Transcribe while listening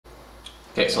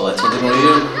Okay, so let's continue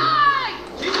here.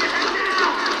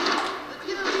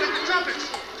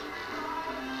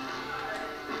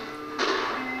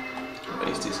 Where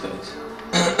is these guys?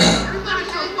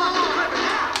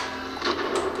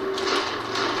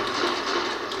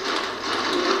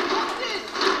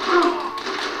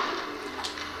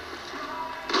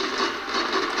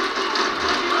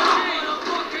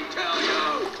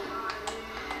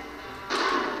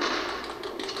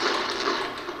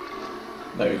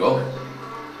 There we go.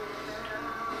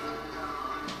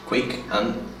 Quick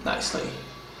and nicely.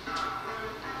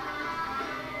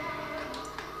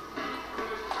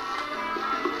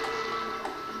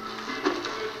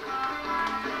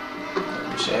 Let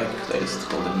me check, there is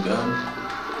the golden gun.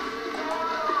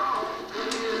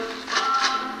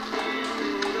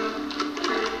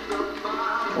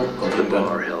 Oh, golden gun. The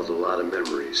bar held a lot of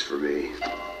memories for me.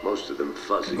 Most of them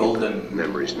fuzzy, Golden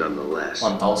memories nonetheless.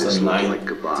 1911.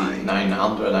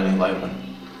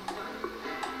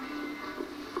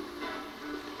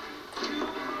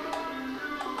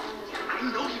 I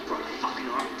know you brought a fucking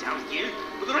army down here,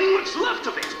 but there ain't much left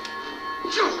of it.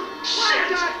 Shit!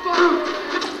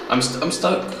 I'm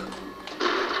stuck.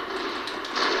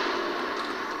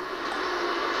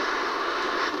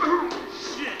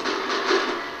 Shit!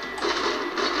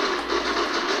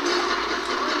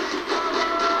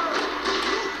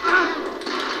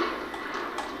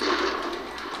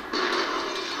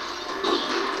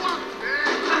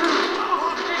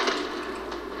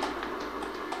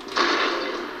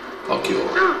 Fuck you. A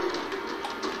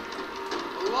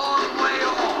long way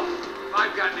off. If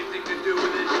I've got anything to do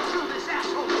with it. I killed this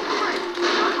asshole for free.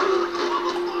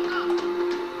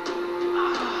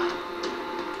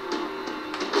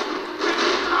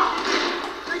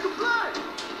 Take a play.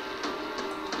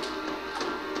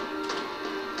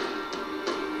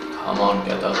 Come on,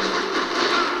 get up.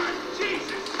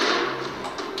 Jesus.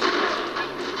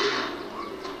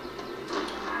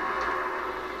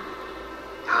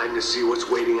 Time to see what's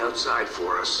waiting outside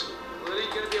for us. Well, it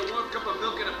ain't gonna be a warm cup of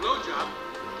milk and a blowjob.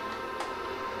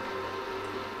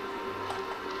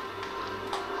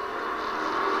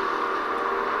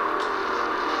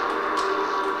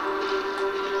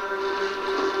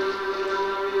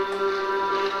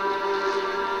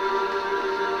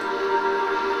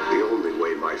 The only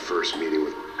way my first meeting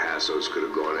with Passos could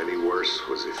have gone any worse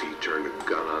was if he turned a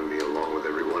gun on me along with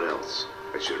everyone else.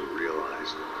 I should have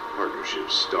realized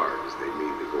partnerships start as they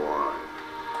mean to go on.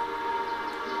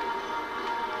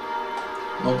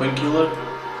 No painkiller?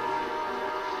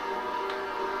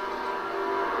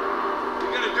 You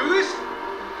gonna do this?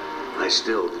 I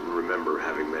still didn't remember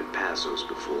having met Passos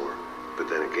before. But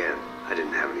then again, I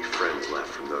didn't have any friends left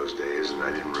from those days, and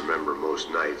I didn't remember most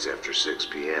nights after 6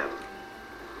 p.m.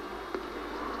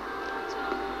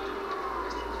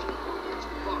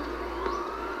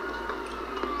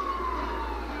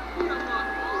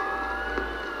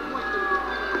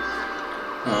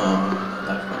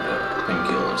 Like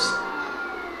painkillers.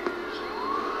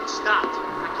 Stop.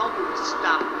 I told you to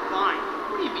stop. Fine.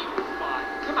 What do you mean we're fine?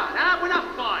 Come on, huh? We're not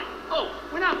fine. Oh,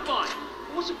 we're not fine.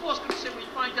 What's the boss gonna say when he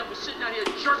finds out we're sitting out here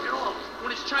jerking off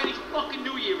when it's Chinese fucking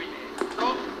New Year in there?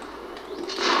 Oh.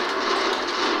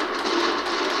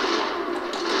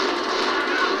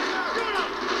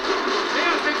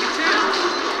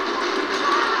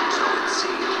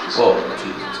 Whoa,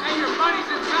 Jesus. Hey, your buddies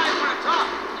inside want to talk.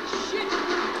 Shit.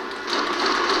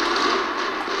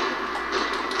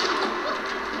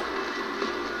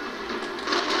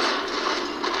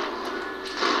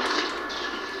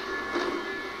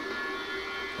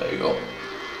 There you go.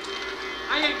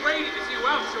 I ain't ready to see who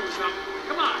else shows up.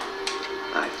 Come on.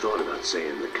 I thought about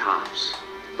saying the cops,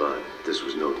 but this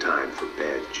was no time for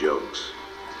bad jokes.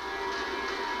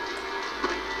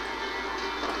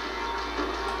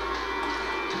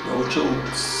 No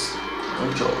jokes.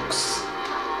 No jokes.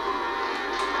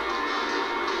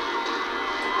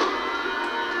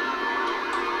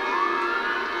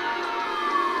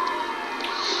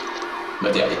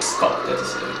 But yeah, it's Scott that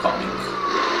is coming.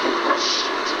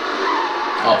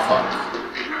 Oh fuck.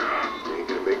 They ain't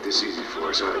gonna make this easy for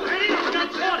us, are they?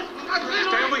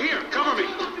 Stay over here. Cover me.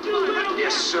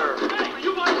 Yes, sir.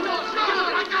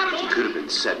 He could have been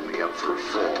setting me up for a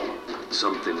fall.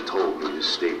 Something told me to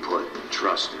stay put and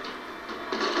trust him.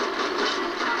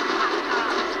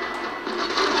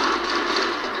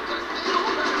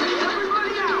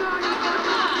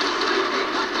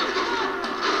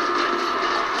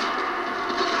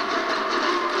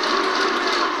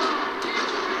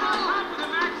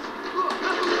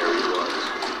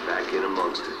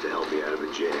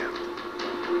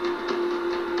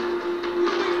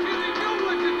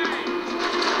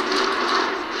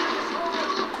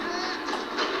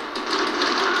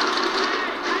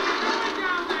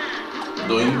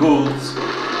 Doing good.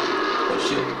 Oh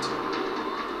shit.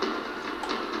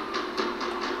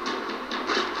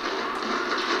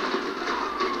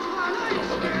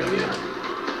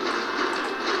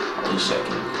 Only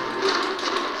checking.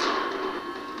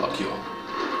 Fuck you.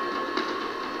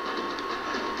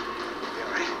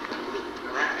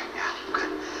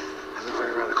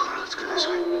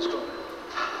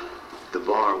 The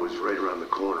bar was right around the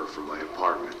corner from my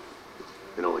apartment.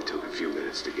 It only took a few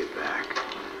minutes to get back.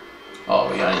 Oh,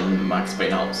 we are in Max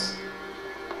Payne house.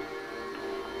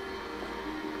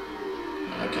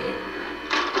 Okay.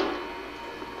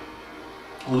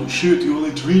 Holy shit, you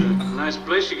only drink. Nice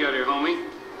place you got here, homie.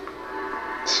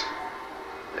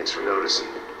 Thanks for noticing.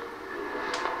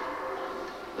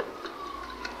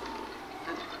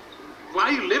 Why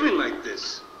are you living like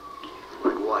this?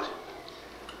 Like what?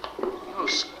 Oh,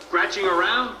 scratching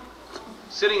around?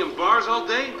 Sitting in bars all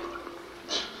day?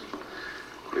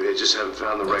 Maybe I just haven't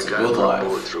found the That's right a guy to good put a life.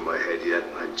 bullet through my head yet.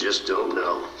 I just don't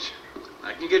know.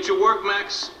 I can get you work,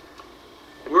 Max.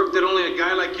 Work that only a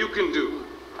guy like you can do.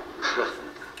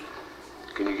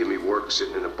 Can you give me work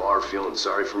sitting in a bar feeling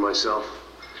sorry for myself?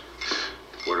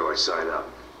 Where do I sign up?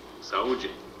 Saúde.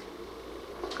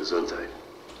 Gesundheit.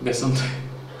 Guess something.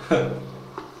 You're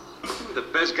the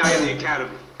best guy in the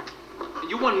academy. And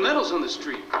you won medals on the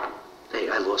street. Hey,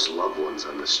 I lost loved ones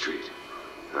on the street.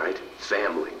 All right?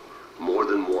 Family. More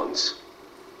than once.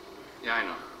 Yeah, I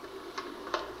know.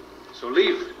 So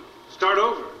leave. Start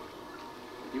over.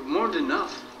 You've mourned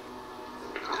enough.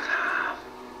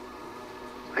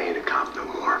 I ain't a cop no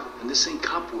more. And this ain't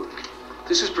cop work.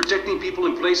 This is protecting people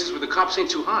in places where the cops ain't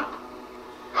too hot.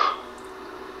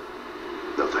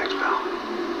 No thanks, pal.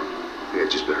 Yeah,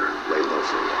 just better lay low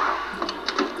for a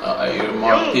while. I hear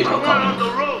more people coming.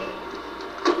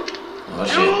 Oh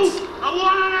shit. I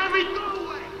want on every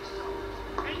doorway.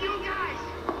 And you guys,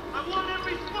 I want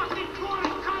every fucking corner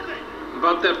covered.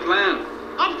 About that plan.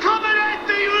 I'm coming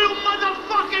after you, you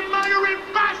motherfucking murdering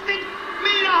bastard!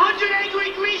 Me and 100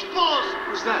 angry greaseballs!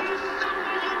 Who's that?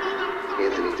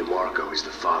 Anthony DeMarco, he's the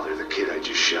father of the kid I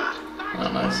just shot. Oh,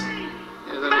 nice.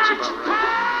 Yeah, that looks about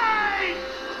right. Payne!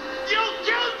 You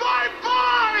killed my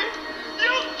boy!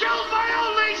 You killed my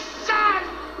only son!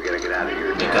 We gotta get out of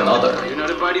here Make now. another. You're not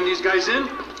inviting these guys in?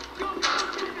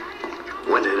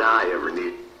 When did I ever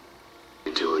need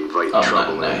to invite Oh,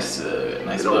 trouble nice,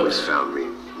 nice It always book. found me,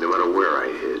 no matter where I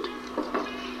hid.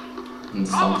 And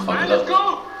some fucked Let's up.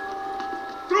 go!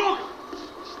 Through!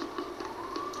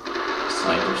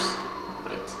 Snipers.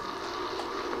 Right.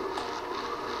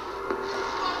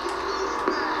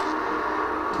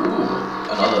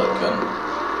 Ooh, another gun.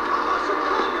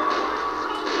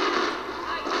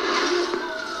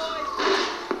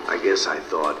 I guess I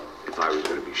thought if I was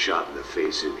gonna be shot in the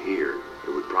face in here, it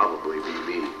would probably be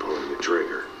me pulling the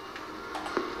trigger.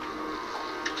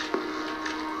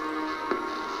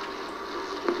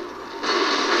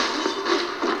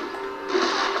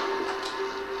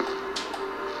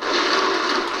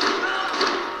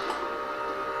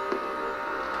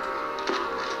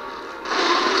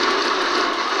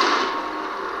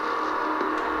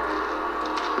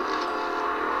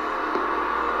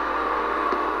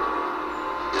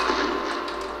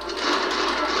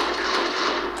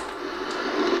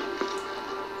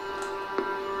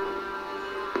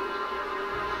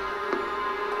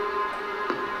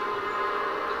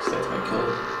 State my kill.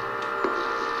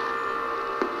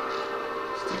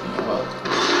 Sticking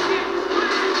about.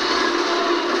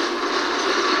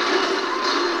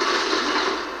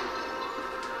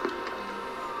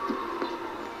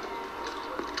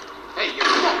 Hey, you're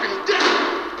fucking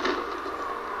dead!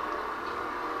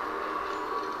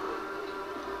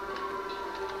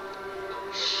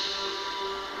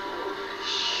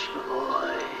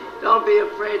 Boy, don't be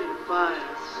afraid of the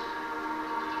fires.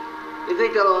 You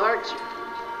think that'll hurt you?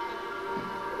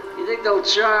 You think they'll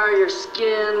char your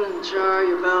skin and char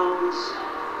your bones?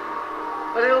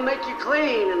 But it'll make you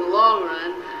clean in the long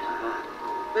run.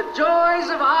 The joys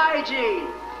of hygiene.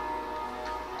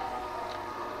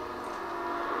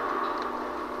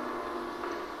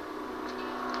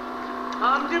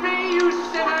 Come to me, you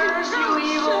sinners, you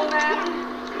evil men.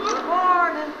 You were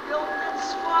born in filth and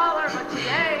squalor, but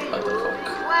today you What the will be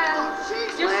fuck?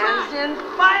 cleansed. Cleansed in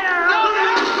fire.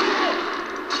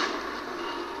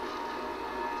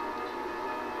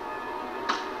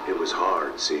 It was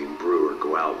hard seeing Brewer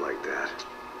go out like that.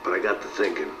 But I got to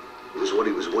thinking, it was what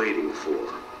he was waiting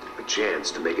for. A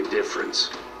chance to make a difference.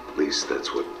 At least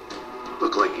that's what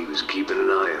looked like he was keeping an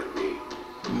eye on me.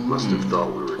 Must have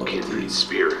thought we were What kindred is-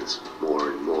 spirits. More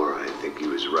and more, I think he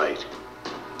was right.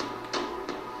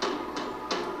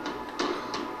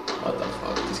 What the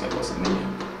fuck? This guy was a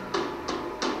minion.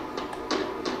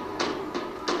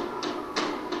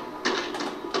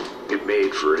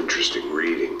 made for interesting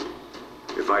reading.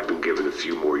 If I'd been given a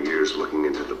few more years looking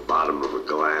into the bottom of a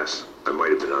glass, I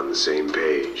might have been on the same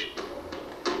page.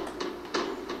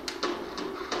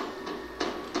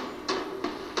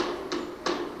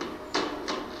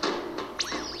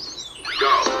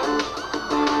 Go!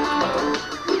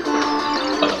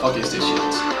 What the fuck is this shit?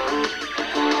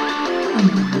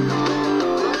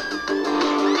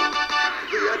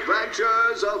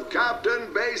 Adventures of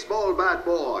Captain Baseball Bat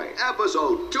Boy,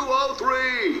 episode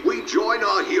 203. We join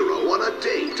our hero on a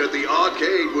date at the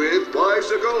arcade with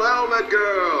Bicycle Helmet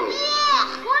Girl.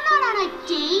 Yeah, we're not on a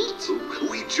date.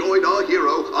 We join our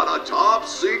hero on a top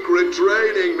secret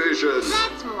training mission.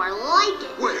 That's more like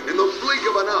it. When, in the blink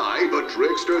of an eye, the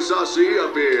trickster Sassy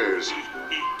appears.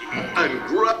 And